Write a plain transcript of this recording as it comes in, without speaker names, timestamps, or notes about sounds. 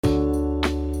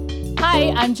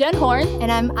Hi, I'm Jen Horn.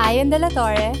 And I'm Ayan De La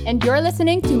Torre. And you're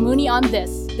listening to Mooney on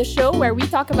This, the show where we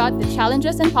talk about the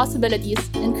challenges and possibilities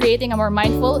in creating a more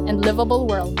mindful and livable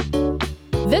world.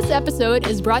 This episode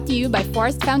is brought to you by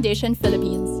Forest Foundation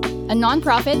Philippines, a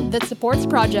nonprofit that supports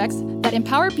projects that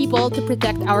empower people to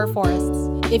protect our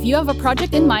forests. If you have a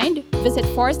project in mind, visit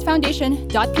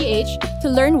forestfoundation.ph to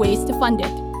learn ways to fund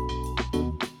it.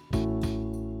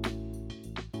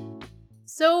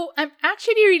 So, I'm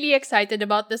actually really excited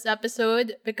about this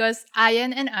episode because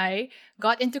Ayan and I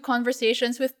got into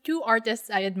conversations with two artists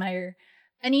I admire,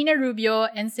 Anina Rubio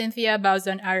and Cynthia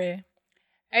Bauzon-Are.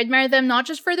 I admire them not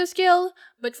just for their skill,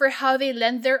 but for how they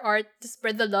lend their art to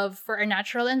spread the love for our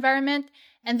natural environment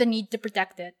and the need to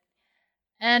protect it.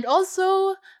 And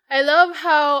also, I love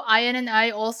how Ayan and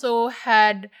I also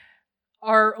had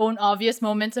our own obvious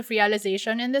moments of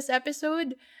realization in this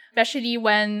episode, especially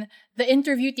when the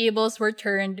interview tables were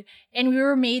turned and we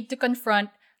were made to confront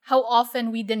how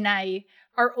often we deny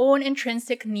our own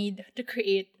intrinsic need to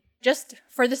create just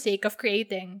for the sake of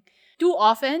creating. Too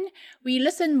often, we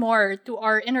listen more to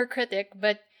our inner critic,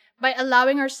 but by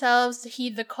allowing ourselves to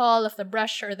heed the call of the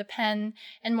brush or the pen,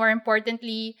 and more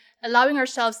importantly, allowing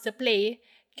ourselves to play,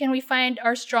 can we find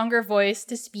our stronger voice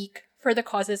to speak for the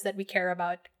causes that we care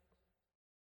about.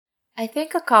 I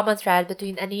think a common thread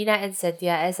between Anina and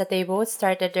Cynthia is that they both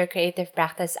started their creative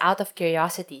practice out of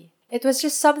curiosity. It was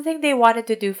just something they wanted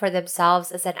to do for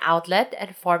themselves as an outlet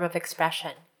and form of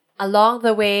expression. Along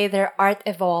the way, their art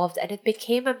evolved and it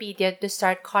became a medium to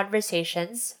start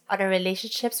conversations on our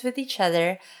relationships with each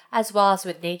other as well as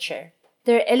with nature.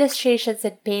 Their illustrations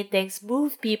and paintings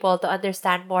move people to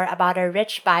understand more about our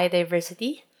rich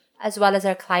biodiversity as well as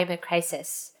our climate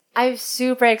crisis. I'm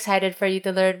super excited for you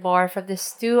to learn more from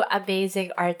these two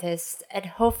amazing artists, and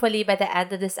hopefully by the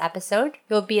end of this episode,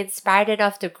 you'll be inspired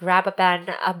enough to grab a pen,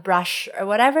 a brush, or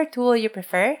whatever tool you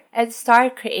prefer and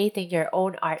start creating your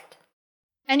own art.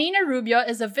 Anina Rubio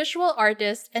is a visual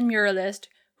artist and muralist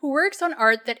who works on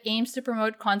art that aims to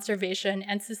promote conservation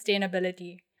and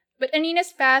sustainability. But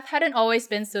Anina's path hadn't always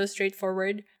been so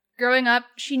straightforward. Growing up,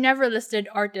 she never listed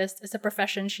artist as a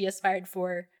profession she aspired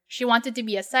for. She wanted to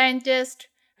be a scientist,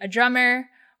 a drummer,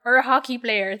 or a hockey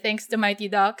player thanks to Mighty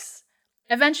Ducks.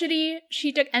 Eventually,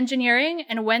 she took engineering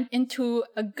and went into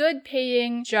a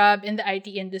good-paying job in the IT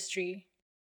industry.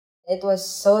 It was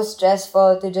so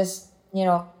stressful to just,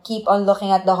 keep on looking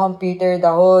at the computer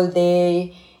the whole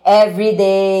day, every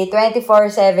day,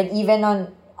 24/7, even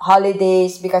on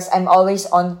holidays because I'm always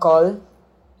on call.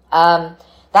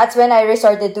 That's when I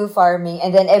resorted to farming,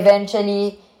 and then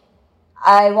eventually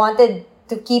I wanted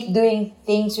to keep doing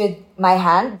things with my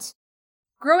hands.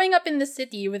 Growing up in the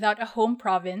city without a home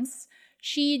province,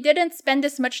 she didn't spend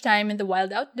as much time in the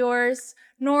wild outdoors,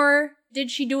 nor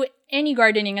did she do any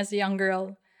gardening as a young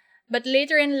girl. But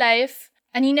later in life,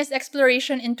 Anina's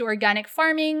exploration into organic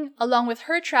farming, along with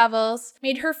her travels,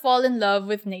 made her fall in love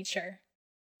with nature.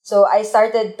 So I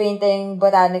started painting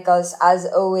botanicals as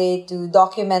a way to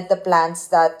document the plants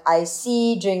that I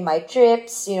see during my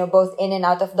trips, both in and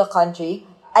out of the country.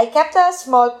 I kept a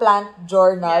small plant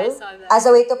journal as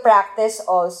a way to practice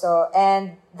also.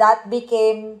 And that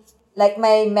became like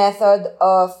my method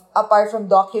of, apart from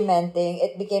documenting,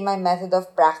 it became my method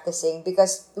of practicing.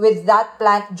 Because with that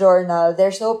plant journal,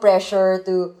 there's no pressure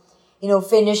to,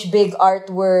 finish big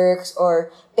artworks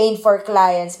or paint for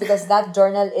clients. Because that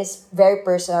journal is very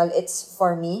personal. It's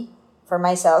for me, for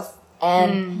myself.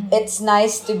 And it's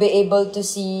nice to be able to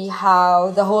see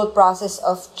how the whole process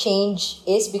of change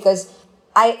is. Because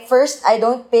I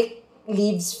don't pick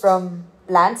leaves from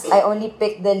plants. I only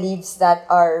pick the leaves that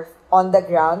are on the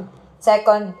ground.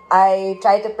 Second, I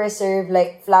try to preserve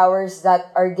like flowers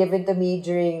that are given to me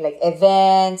during like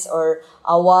events or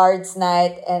awards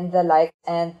night and the like.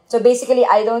 And so basically,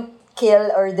 I don't kill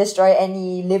or destroy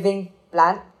any living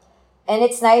plant. And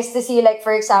it's nice to see, like,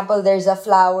 for example, there's a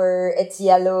flower, it's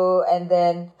yellow, and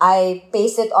then I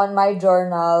paste it on my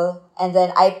journal, and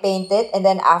then I paint it, and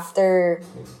then after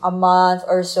a month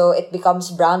or so, it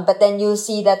becomes brown. But then you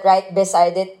see that right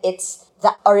beside it, it's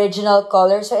the original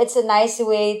color. So it's a nice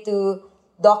way to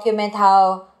document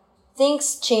how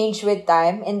things change with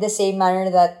time in the same manner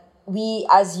that we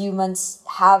as humans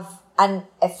have an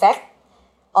effect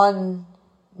on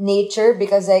nature,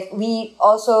 because like we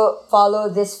also follow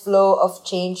this flow of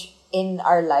change in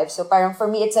our lives. So parang for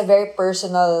me, it's a very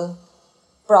personal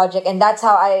project, and that's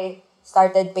how I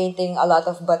started painting a lot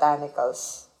of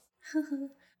botanicals.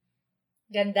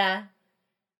 Ganda.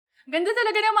 Ganda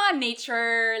talaga ng mga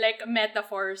nature, like,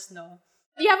 metaphors, no?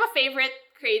 Do you have a favorite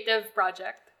creative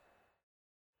project?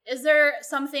 Is there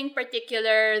something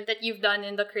particular that you've done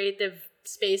in the creative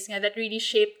space nga that really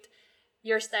shaped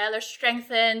your style or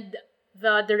strengthened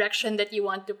the direction that you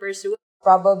want to pursue?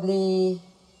 Probably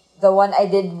the one I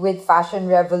did with Fashion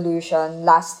Revolution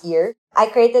last year. I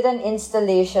created an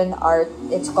installation art.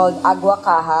 It's called Agua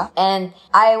Caja. And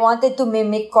I wanted to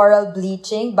mimic coral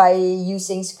bleaching by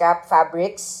using scrap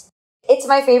fabrics. It's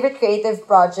my favorite creative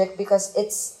project because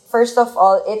first of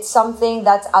all, it's something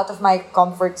that's out of my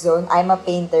comfort zone. I'm a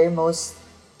painter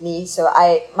mostly. So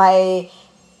my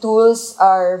tools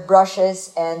are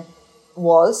brushes and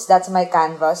walls. That's my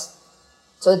canvas.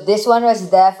 So this one was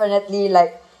definitely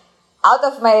like out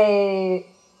of my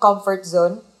comfort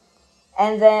zone.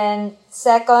 And then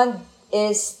second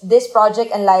is this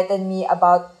project enlightened me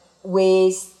about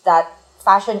ways that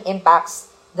fashion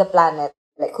impacts the planet.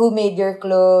 Like who made your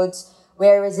clothes?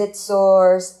 Where is it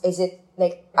sourced? Is it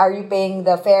like, are you paying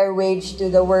the fair wage to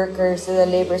the workers, to the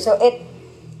labor? So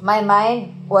my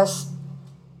mind was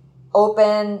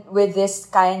open with this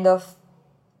kind of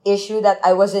issue that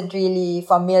I wasn't really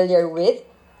familiar with.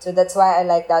 So that's why I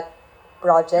like that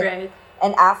project. Right.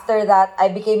 And after that, I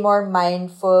became more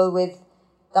mindful with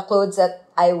the clothes that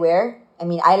I wear. I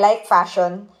mean, I like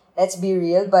fashion, let's be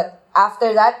real. But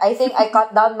after that, I think I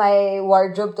cut down my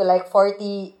wardrobe to like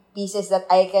 40 pieces that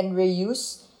I can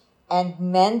reuse and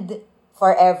mend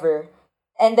forever.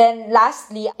 And then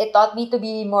lastly, it taught me to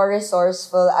be more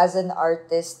resourceful as an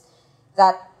artist,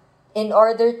 that in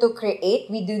order to create,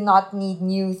 we do not need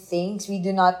new things. We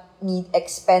do not need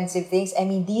expensive things. I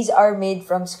mean, these are made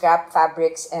from scrap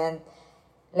fabrics and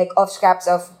like of scraps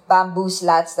of bamboo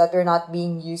slats that are not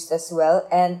being used as well.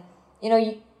 And,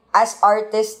 as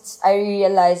artists, I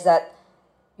realize that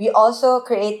we also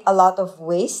create a lot of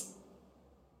waste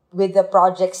with the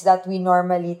projects that we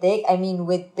normally take. I mean,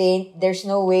 with paint, there's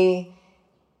no way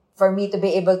for me to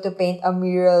be able to paint a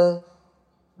mural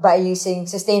by using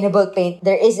sustainable paint.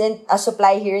 There isn't a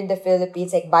supply here in the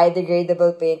Philippines, like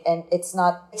biodegradable paint, and it's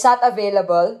not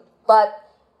available. But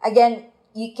again,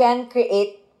 you can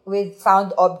create with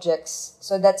found objects.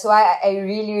 So that's why I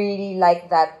really, really like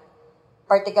that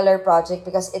particular project,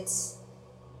 because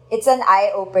it's an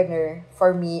eye-opener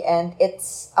for me, and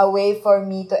it's a way for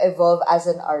me to evolve as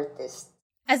an artist.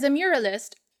 As a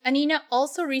muralist, Anina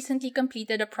also recently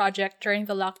completed a project during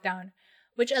the lockdown,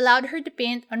 which allowed her to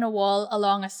paint on a wall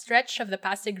along a stretch of the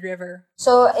Pasig River.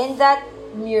 So in that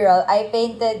mural, I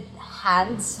painted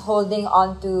hands holding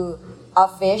onto a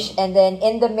fish, and then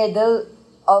in the middle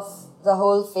of the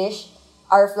whole fish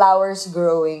are flowers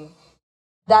growing.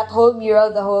 That whole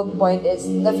mural, the whole point is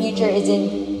the future is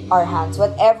in our hands.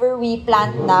 Whatever we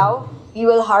plant now, we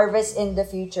will harvest in the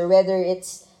future. Whether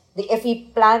it's if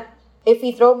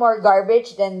we throw more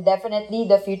garbage, then definitely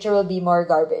the future will be more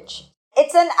garbage.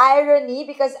 It's an irony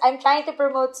because I'm trying to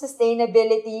promote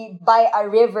sustainability by a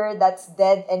river that's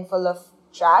dead and full of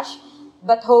trash.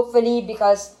 But hopefully,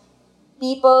 because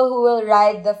people who will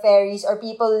ride the ferries or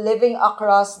people living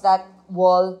across that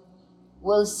wall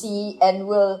will see and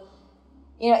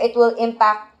it will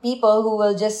impact people who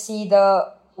will just see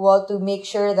the wall to make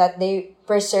sure that they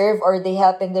preserve or they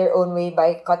help in their own way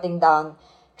by cutting down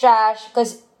trash.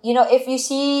 Because, if you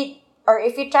see or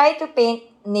if you try to paint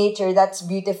nature that's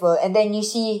beautiful and then you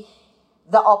see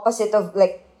the opposite of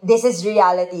like, this is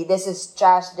reality, this is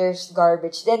trash, there's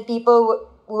garbage, then people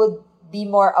would be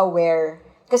more aware.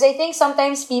 Because I think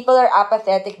sometimes people are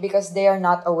apathetic because they are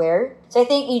not aware. So I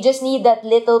think you just need that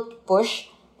little push.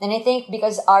 And I think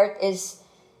because art is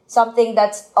something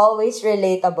that's always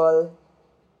relatable.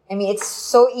 I mean, it's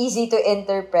so easy to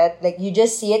interpret. Like, you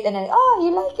just see it and then,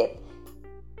 you like it.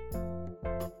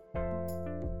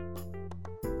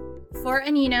 For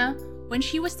Anina, when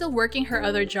she was still working her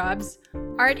other jobs,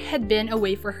 art had been a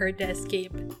way for her to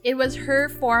escape. It was her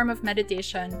form of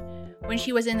meditation when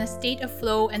she was in a state of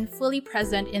flow and fully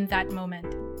present in that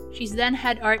moment. She's then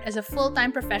had art as a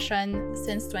full-time profession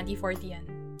since 2014.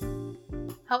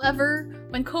 However,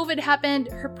 when COVID happened,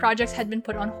 her projects had been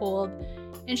put on hold,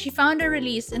 and she found a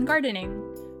release in gardening.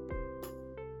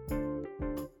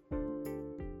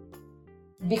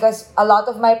 Because a lot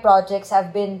of my projects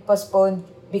have been postponed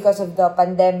because of the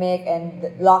pandemic and the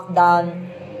lockdown.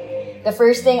 The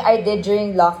first thing I did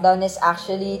during lockdown is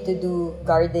actually to do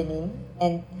gardening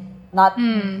and not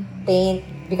paint,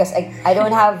 because I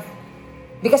don't have...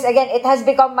 Because again, it has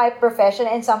become my profession,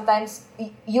 and sometimes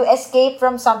you escape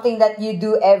from something that you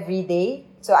do every day.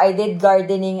 So I did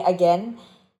gardening again.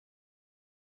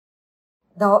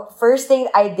 The first thing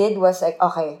I did was like,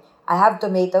 okay, I have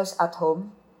tomatoes at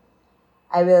home.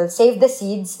 I will save the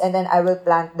seeds and then I will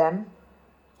plant them.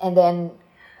 And then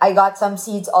I got some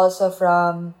seeds also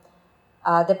from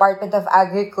Department of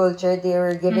Agriculture. They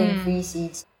were giving free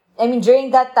seeds. I mean, during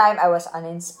that time, I was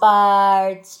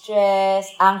uninspired,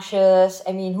 stressed, anxious.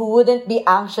 I mean, who wouldn't be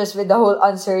anxious with the whole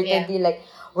uncertainty? Yeah. Like,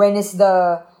 when is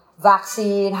the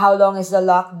vaccine? How long is the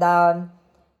lockdown?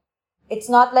 It's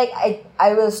not like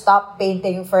I will stop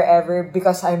painting forever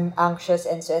because I'm anxious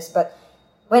and stressed. But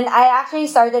when I actually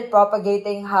started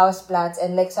propagating house plants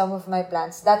and like some of my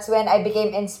plants, that's when I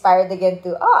became inspired again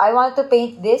to, I want to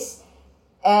paint this.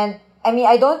 And I mean,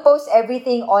 I don't post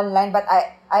everything online, but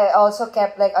I also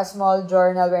kept like a small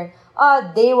journal where,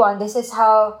 day one, this is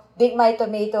how big my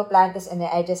tomato plant is. And then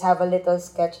I just have a little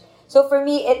sketch. So for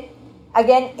me, it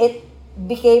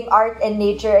became art and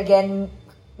nature again,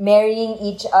 marrying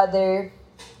each other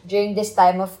during this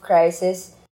time of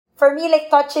crisis. For me, like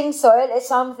touching soil is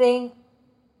something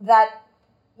that,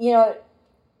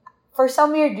 for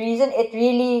some weird reason, it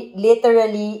really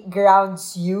literally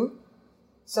grounds you.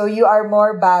 So you are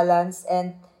more balanced.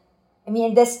 And I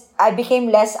mean, I became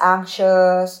less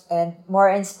anxious and more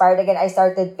inspired again. I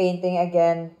started painting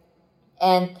again.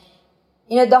 And,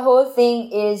 the whole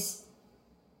thing is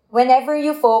whenever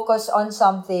you focus on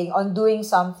something, on doing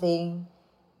something,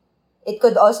 it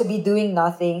could also be doing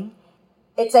nothing.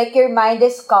 It's like your mind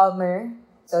is calmer.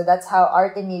 So that's how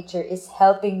art and nature is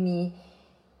helping me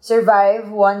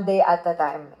survive one day at a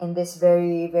time in this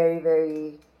very, very,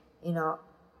 very,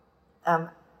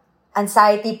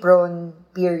 anxiety prone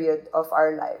period of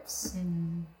our lives.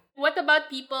 What about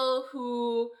people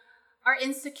who are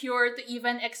insecure to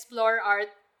even explore art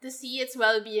to see its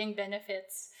well-being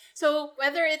benefits? So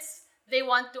whether it's they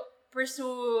want to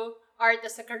pursue art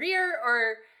as a career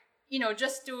or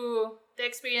just to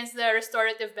experience the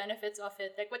restorative benefits of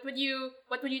it, like what would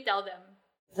you tell them?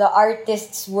 The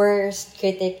artist's worst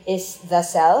critic is the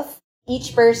self.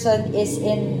 Each person is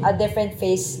in a different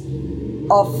phase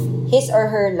of his or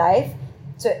her life.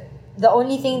 So the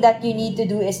only thing that you need to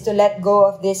do is to let go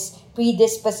of this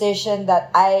predisposition that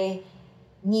I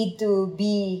need to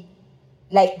be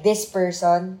like this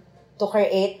person to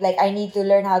create. Like, I need to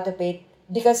learn how to paint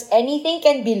because anything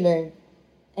can be learned.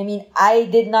 I mean, I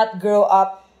did not grow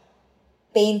up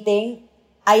painting.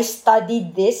 I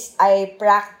studied this. I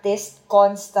practiced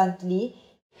constantly.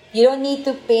 You don't need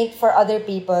to paint for other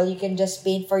people. You can just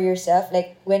paint for yourself.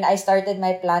 Like, when I started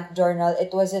my plant journal,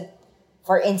 it wasn't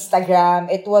for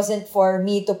Instagram. It wasn't for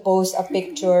me to post a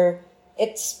picture.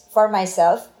 It's for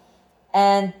myself.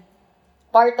 And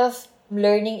part of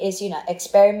learning is,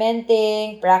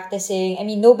 experimenting, practicing. I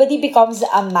mean, nobody becomes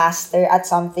a master at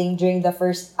something during the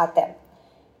first attempt.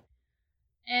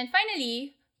 And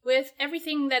finally, with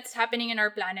everything that's happening in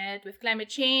our planet, with climate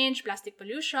change, plastic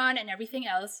pollution, and everything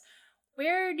else,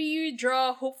 where do you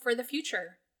draw hope for the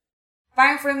future?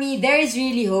 Parang for me, there is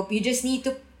really hope. You just need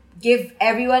to give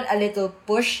everyone a little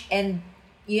push and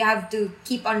you have to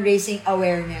keep on raising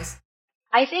awareness.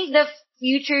 I think the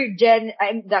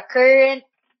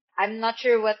I'm not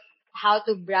sure how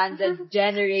to brand the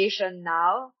generation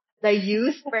now. The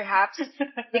youth, perhaps,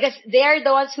 because they are the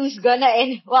ones who's gonna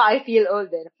I feel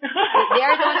older. They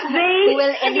are the ones who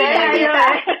will inherit.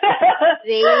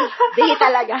 They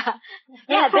talaga.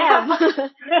 Yeah, them.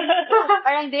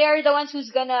 Parang they are the ones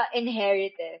who's gonna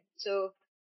inherit it. So,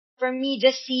 for me,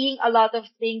 just seeing a lot of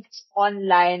things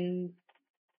online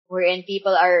wherein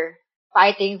people are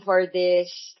fighting for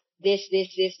this,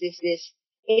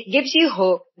 it gives you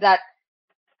hope that,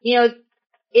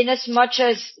 in as much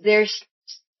as there's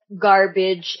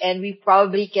garbage and we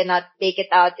probably cannot take it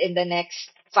out in the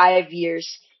next 5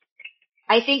 years,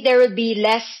 I think there will be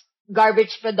less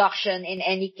garbage production in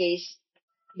any case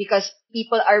because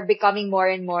people are becoming more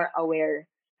and more aware.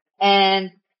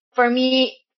 And for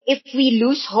me, if we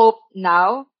lose hope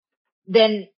now,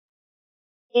 then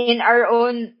in our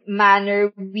own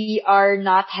manner, we are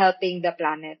not helping the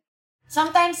planet.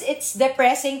 Sometimes it's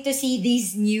depressing to see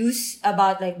these news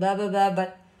about like blah, blah, blah,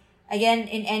 but again,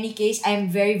 in any case, I'm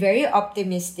very, very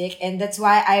optimistic, and that's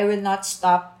why I will not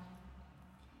stop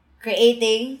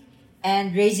creating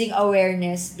and raising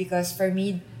awareness because for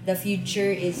me, the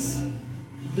future is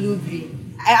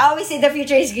blue-green. I always say the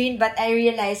future is green, but I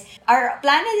realize our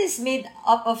planet is made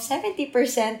up of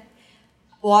 70%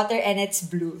 water and it's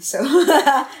blue. So,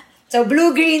 so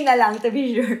blue-green na lang to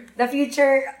be sure. The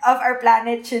future of our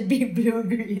planet should be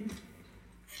blue-green.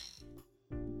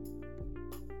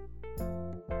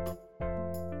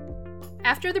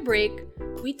 After the break,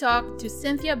 we talk to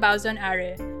Cynthia Bauzon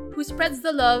Are, who spreads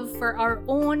the love for our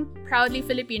own proudly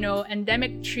Filipino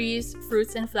endemic trees,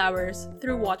 fruits, and flowers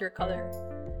through watercolor.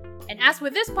 And as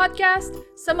with this podcast,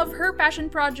 some of her passion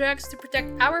projects to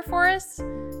protect our forests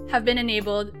have been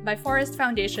enabled by Forest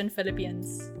Foundation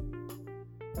Philippines.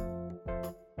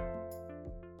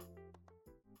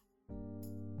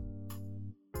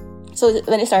 So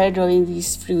when I started drawing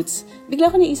these fruits,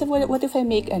 bigla ko naisip, what if I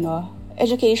make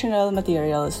educational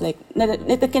materials like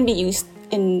that can be used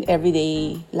in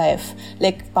everyday life,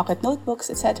 like pocket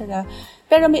notebooks, etc.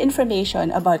 Pero may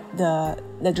information about the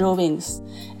drawings.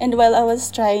 And while I was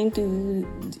trying to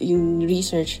yung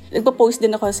research, nagpo-post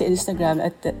din ako sa Instagram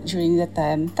during that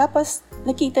time. Tapos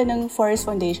nakita ng Forest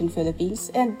Foundation Philippines,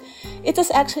 and it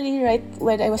was actually right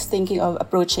when I was thinking of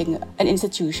approaching an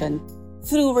institution.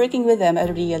 Through working with them, I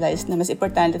realized na mas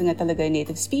importante nga talaga yung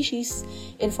native species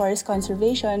in forest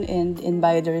conservation and in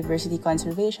biodiversity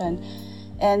conservation.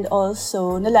 And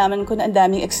also, nalaman ko na ang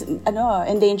daming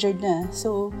endangered na.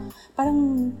 So,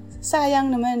 parang sayang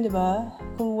naman, di ba?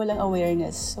 Kung walang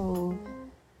awareness. So,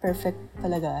 perfect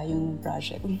talaga yung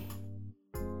project.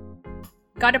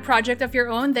 Got a project of your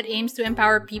own that aims to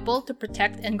empower people to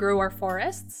protect and grow our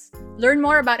forests? Learn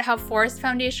more about how Forest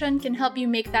Foundation can help you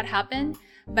make that happen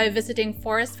by visiting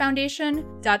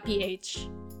forestfoundation.ph.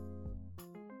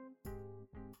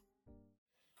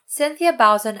 Cynthia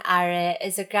Bauzon-Are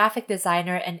is a graphic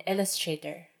designer and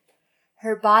illustrator.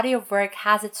 Her body of work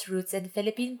has its roots in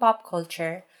Philippine pop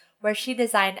culture, where she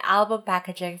designed album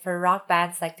packaging for rock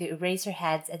bands like the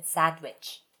Eraserheads and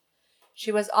Sandwich.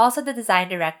 She was also the design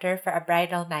director for a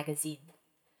bridal magazine.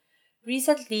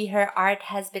 Recently, her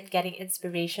art has been getting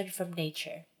inspiration from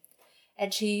nature,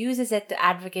 and she uses it to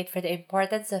advocate for the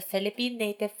importance of Philippine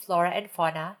native flora and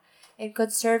fauna in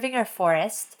conserving our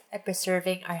forest and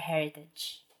preserving our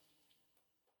heritage.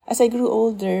 As I grew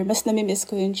older, mas namimiss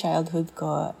ko yung childhood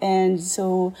ko. And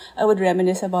so, I would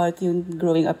reminisce about yung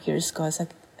growing up years ko.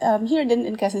 Here din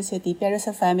in Quezon City, pero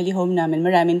sa family home namin,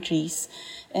 maraming trees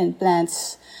and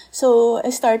plants. So, I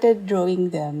started drawing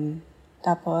them.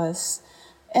 Tapos,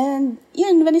 and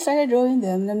yun, when I started drawing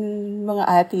them, ng mga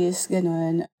atis,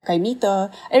 ganun, kay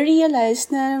Mito, I realized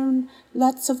na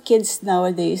lots of kids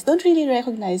nowadays don't really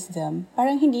recognize them.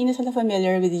 Parang hindi na sila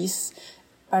familiar with these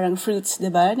parang fruits,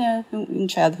 diba, na yung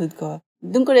childhood ko.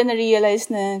 Doon ko rin na-realize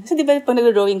na, kasi diba pag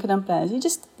nag-drawing ko ng plants, you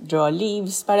just draw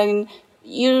leaves. Parang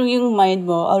yung mind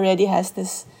mo already has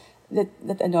this,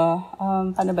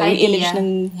 paano ba, yung image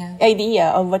ng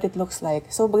idea of what it looks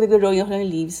like. So pag nag-drawing ako ng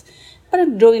leaves,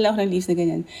 parang drawing lang ako ng leaves na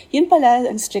ganyan. Yun pala,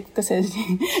 ang strict kasi,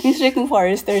 yung strict ng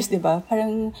foresters, di ba?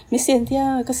 Parang, Miss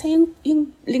Cynthia, kasi yung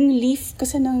leaf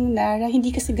kasi ng Nara,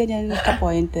 hindi kasi ganyan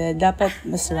ka-pointed. Dapat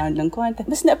mas round lang konti.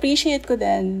 Mas na-appreciate ko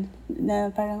din na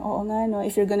parang, oo nga, no,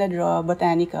 if you're gonna draw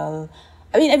botanical,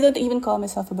 I mean, I don't even call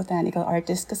myself a botanical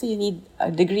artist kasi you need a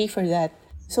degree for that.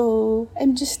 So,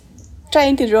 I'm just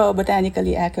trying to draw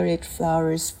botanically accurate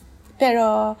flowers.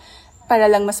 Pero,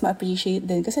 para lang mas ma-appreciate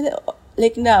din. Kasi,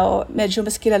 like now, medyo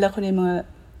mas kilala ko na yung mga,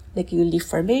 like yung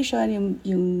leaf formation,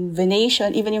 yung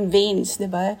venation, even yung veins, di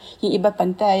ba? Yung iba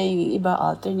pantay, yung iba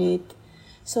alternate.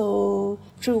 So,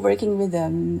 through working with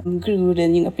them, grew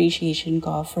din yung appreciation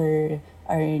ko for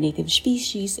our native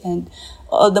species, and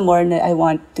all the more na I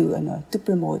want to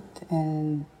promote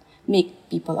and make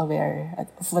people aware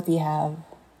of what we have.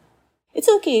 It's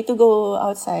okay to go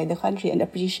outside the country and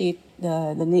appreciate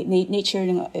the nature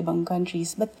ng ibang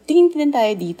countries. But tingin din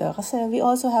tayo dito kasi we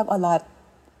also have a lot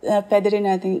na pwede rin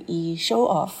natin i-show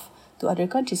off to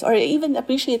other countries or even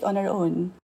appreciate on our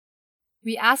own.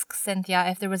 We asked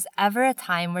Cynthia if there was ever a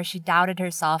time where she doubted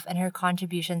herself and her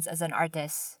contributions as an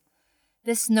artist.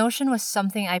 This notion was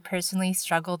something I personally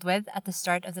struggled with at the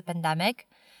start of the pandemic,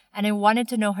 and I wanted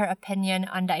to know her opinion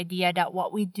on the idea that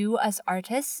what we do as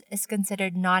artists is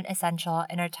considered non-essential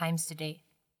in our times today.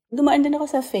 Dumaan din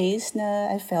ako sa phase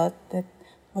na I felt that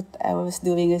what I was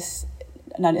doing is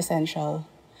non-essential.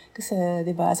 Kasi,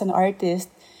 di ba, as an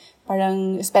artist,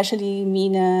 parang, especially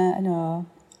me na,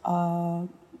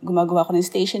 gumagawa ko ng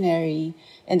stationery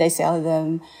and I sell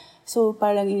them. So,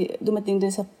 parang dumating din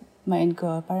sa mind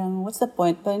ko, parang, what's the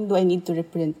point? Parang, do I need to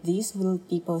reprint these? Will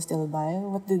people still buy?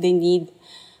 What do they need?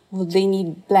 Would they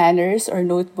need planners or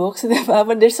notebooks?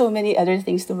 But there's so many other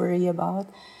things to worry about.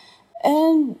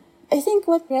 And I think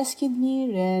what rescued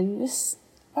me rin is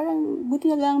parang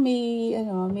buti na lang may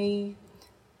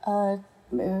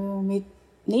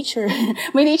nature.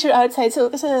 May nature outside. So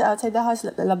kasi outside the house,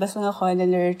 labas lang ako, and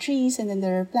then there are trees, and then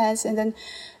there are plants, and then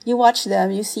you watch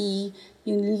them, you see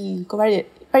yung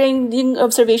parang yung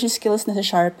observation skills na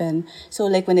sharpen. So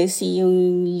like when I see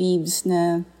yung leaves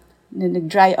na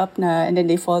nag-dry up na and then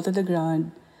they fall to the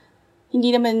ground,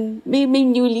 hindi naman, may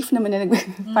new leaf naman na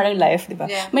parang life, di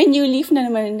ba? Yeah. May new leaf na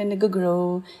naman na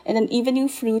nag-grow. And then even yung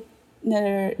fruit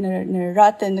na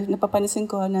rotten,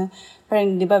 napapansin ko na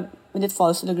parang, di ba, when it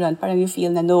falls to the ground, parang you feel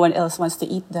na no one else wants to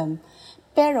eat them.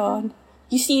 Pero,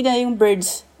 you see na yung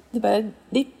birds, di ba,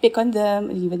 they pick on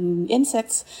them, even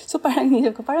insects. So parang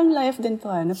life din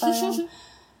to, na parang,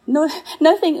 No,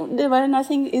 nothing, diba?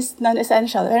 Nothing is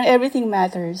non-essential. Everything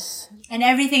matters. And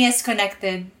everything is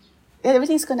connected.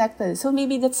 Everything's connected. So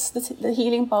maybe that's the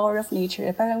healing power of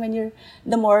nature. Parang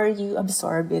the more you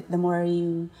absorb it, the more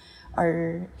you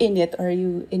are in it, or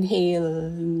you inhale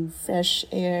yung fresh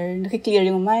air, nakiklear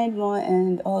yung mind mo,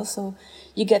 and also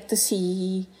you get to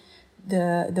see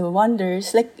the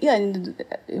wonders. Like, yung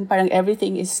parang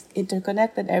everything is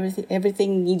interconnected,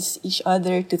 everything needs each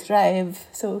other to thrive.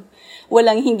 So,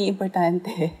 walang hindi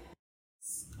importante.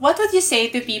 What would you say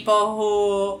to people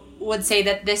who would say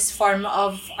that this form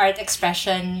of art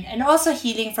expression and also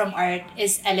healing from art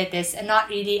is elitist and not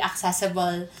really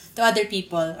accessible to other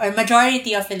people or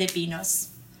majority of Filipinos?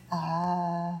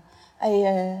 I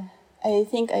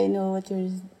think I know what you're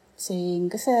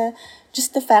saying. Kasi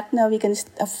just the fact na we can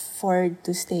afford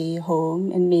to stay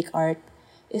home and make art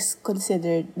is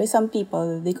considered, by some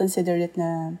people, they consider it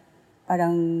na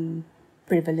parang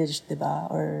privileged, diba?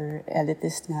 Or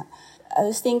elitist nga. I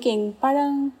was thinking,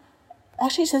 parang,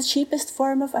 actually, it's the cheapest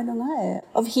form of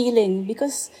of healing,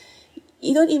 because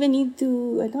you don't even need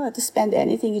to spend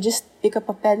anything. You just pick up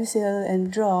a pencil and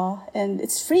draw, and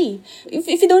it's free. If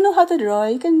you don't know how to draw,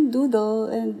 you can doodle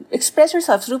and express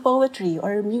yourself through poetry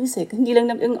or music. Hindi lang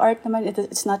yung art naman,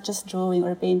 it's not just drawing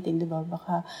or painting, diba?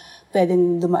 Baka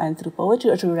pwedeng dumaan through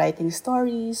poetry or through writing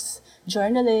stories,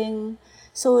 journaling.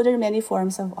 So there are many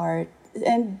forms of art.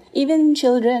 And even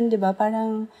children, diba?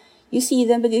 Parang, you see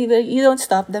them, but you don't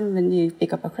stop them when you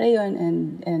pick up a crayon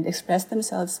and express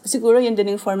themselves. Siguro yun din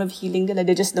yung form of healing nila.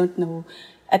 They just don't know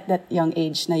at that young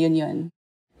age na yun.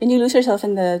 When you lose yourself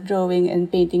in the drawing and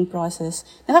painting process,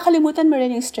 nakakalimutan mo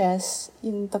rin yung stress,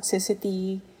 yung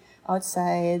toxicity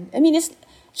outside. I mean,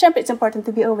 syempre, it's important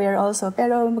to be aware also,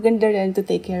 pero maganda rin to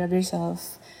take care of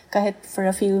yourself kahit for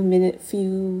a few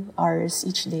hours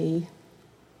each day.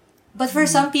 But for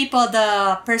some people,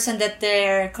 the person that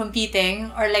they're competing,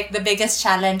 or like the biggest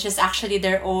challenge, is actually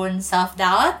their own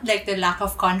self-doubt, like the lack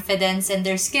of confidence in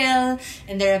their skill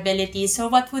and their ability. So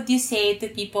what would you say to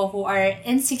people who are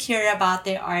insecure about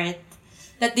their art,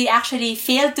 that they actually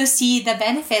fail to see the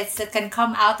benefits that can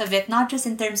come out of it, not just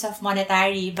in terms of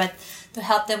monetary, but to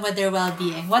help them with their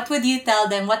well-being? What would you tell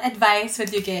them? What advice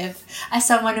would you give as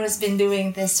someone who's been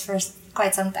doing this for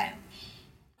quite some time?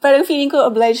 Parang feeling ko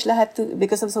obliged lahat to,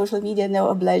 because of social media,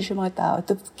 now obliged yung mga tao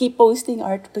to keep posting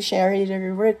art, to share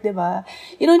their work, diba?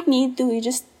 You don't need to. You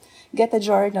just get a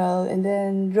journal and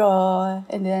then draw,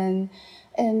 and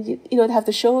you don't have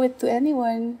to show it to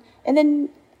anyone. And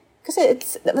then, kasi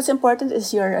what's important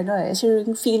is your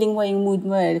feeling mo, yung mood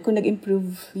mo. Kung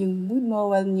nag-improve yung mood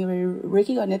mo while you were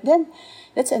working on it, then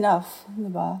that's enough,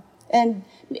 diba? And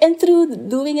through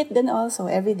doing it then also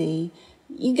every day,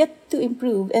 you get to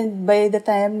improve. And by the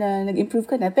time na nag-improve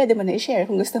ka na, pwede mo na i-share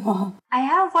kung gusto mo. I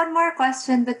have one more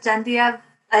question, but Jen, do you have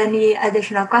any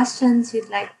additional questions you'd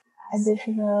like?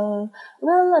 Additional?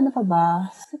 Well, ano pa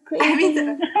ba? So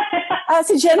creating...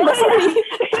 si Jen ba? Sorry.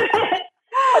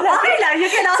 Okay lang, you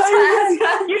can also sorry, ask.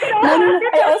 You can also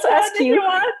ask. I also ask you.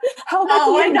 How about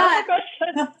you? Why not?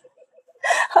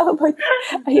 How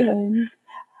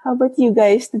about you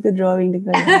guys to the drawing?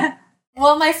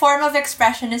 Well, my form of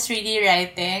expression is really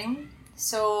writing.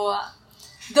 So,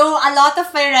 though a lot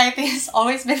of my writing has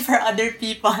always been for other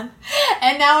people,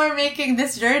 and now we're making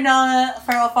this journal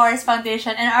for Forest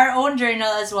Foundation and our own journal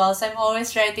as well. So I'm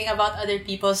always writing about other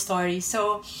people's stories.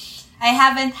 So I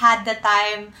haven't had the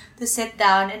time to sit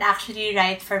down and actually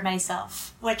write for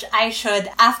myself, which I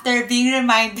should, after being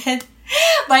reminded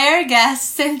by our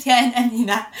guests, Cynthia and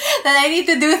Anina, that I need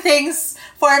to do things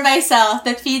for myself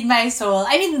that feed my soul.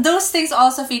 I mean, those things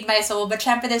also feed my soul, but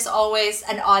syempre there's always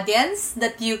an audience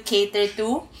that you cater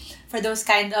to for those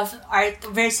kind of art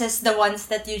versus the ones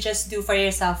that you just do for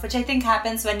yourself, which I think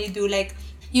happens when you do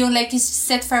you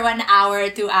sit for 1 hour,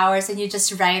 2 hours, and you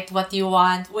just write what you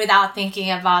want without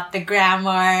thinking about the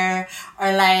grammar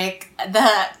or like the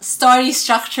story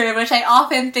structure, which I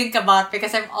often think about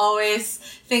because I'm always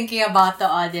thinking about the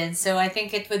audience. So I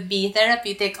think it would be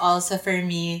therapeutic also for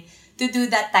me to do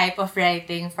that type of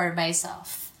writing for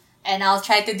myself. And I'll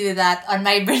try to do that on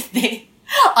my birthday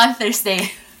on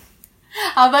Thursday.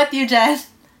 How about you, Jen?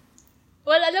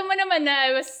 Well, alam mo naman na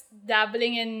I was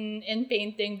dabbling in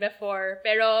painting before,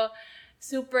 pero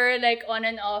super on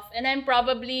and off. And I'm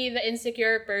probably the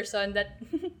insecure person that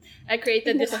I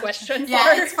created this question for.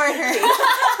 Yeah, it's for her.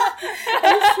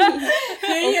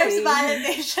 Here's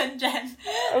validation, Jen.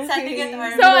 Sending it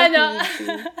our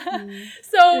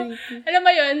So, alam mo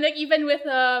yun, even with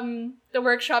the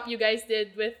workshop you guys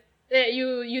did with,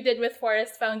 you did with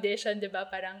Forest Foundation, diba?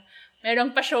 Parang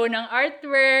merong pa-show ng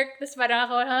artwork. Tapos parang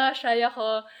ako, shy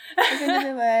ako. Maganda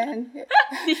naman.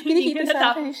 Pinikita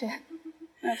sa akin siya.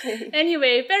 Okay.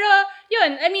 Anyway, pero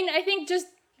yun, I mean, I think just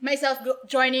myself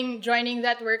joining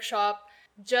that workshop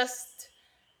just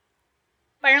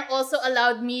parang also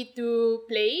allowed me to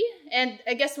play. And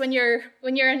I guess when you're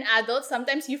an adult,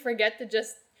 sometimes you forget to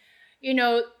just,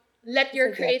 let your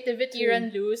creativity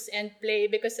run loose and play,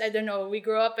 because I don't know, we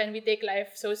grow up and we take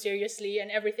life so seriously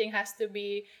and everything has to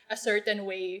be a certain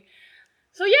way.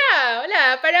 So yeah,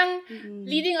 wala, parang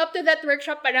leading up to that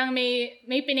workshop, parang may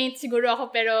pinaint siguro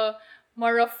ako, pero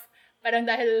more of parang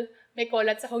dahil may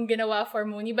collats akong ginawa for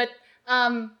Mooney, but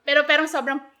pero parang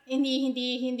sobrang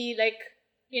hindi like,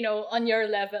 on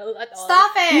your level at all.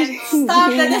 Stop it!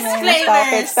 Stop the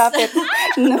disclaimers! Stop it.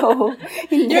 No.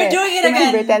 Hindi. You're doing it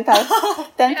again. Remember,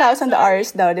 10,000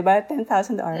 hours daw, di ba?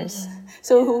 10,000 hours.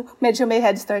 So, medyo may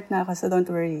head start na ako, so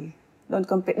don't worry. Don't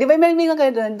compare. Di ba may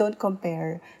kayo doon, don't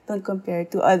compare. Don't compare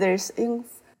to others. Yung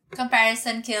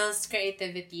Comparison kills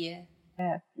creativity.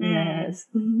 Yeah. Yes.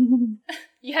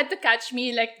 You had to catch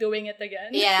me like doing it again.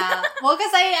 Yeah. Well,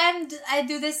 because I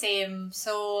do the same.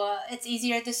 So it's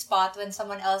easier to spot when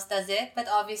someone else does it, but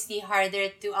obviously harder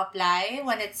to apply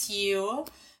when it's you.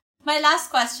 My last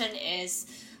question is,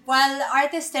 while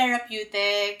art is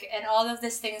therapeutic and all of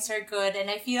these things are good, and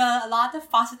I feel a lot of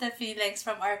positive feelings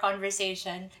from our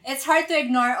conversation, it's hard to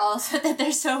ignore also that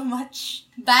there's so much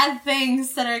bad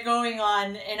things that are going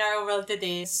on in our world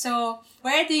today. So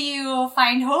where do you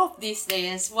find hope these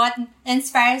days? What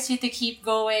inspires you to keep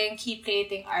going, keep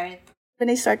creating art? When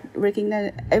I start working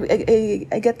na,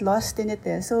 I get lost in it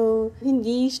eh. So,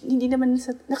 hindi naman,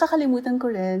 nakakalimutan ko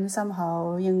rin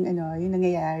somehow yung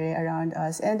nangyayari around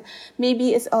us. And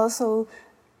maybe it's also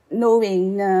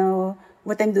knowing now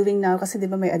what I'm doing now, kasi di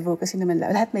ba may advocacy naman,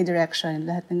 lahat may direction,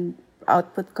 lahat ng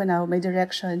output ko now may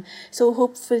direction. So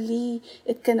hopefully,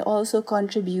 it can also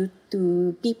contribute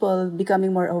to people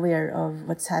becoming more aware of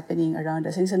what's happening around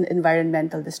us. It's an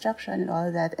environmental destruction and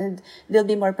all that. And they'll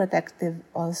be more protective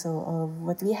also of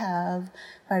what we have.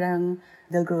 Parang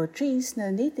they'll grow trees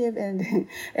na native and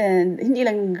hindi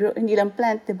lang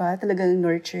plant, diba? Talagang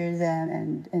nurture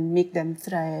them and make them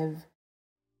thrive.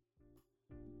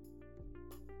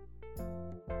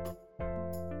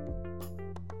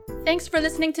 Thanks for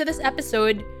listening to this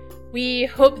episode. We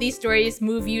hope these stories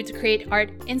move you to create art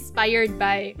inspired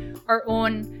by our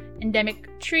own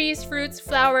endemic trees, fruits,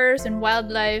 flowers, and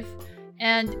wildlife,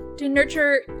 and to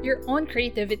nurture your own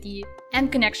creativity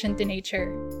and connection to nature.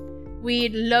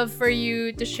 We'd love for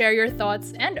you to share your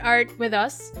thoughts and art with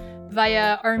us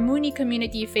via our Mooney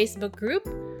Community Facebook group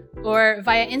or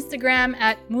via Instagram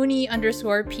at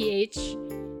Mooney_PH.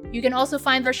 You can also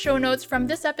find our show notes from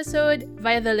this episode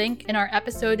via the link in our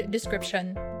episode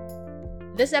description.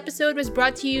 This episode was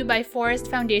brought to you by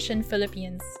Forest Foundation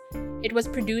Philippines. It was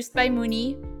produced by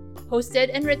Mooney,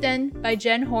 hosted and written by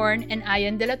Jen Horn and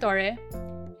Ayan De La Torre,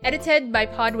 edited by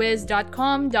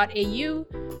podwiz.com.au,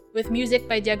 with music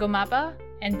by Diego Mapa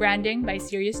and branding by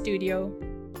Sirius Studio.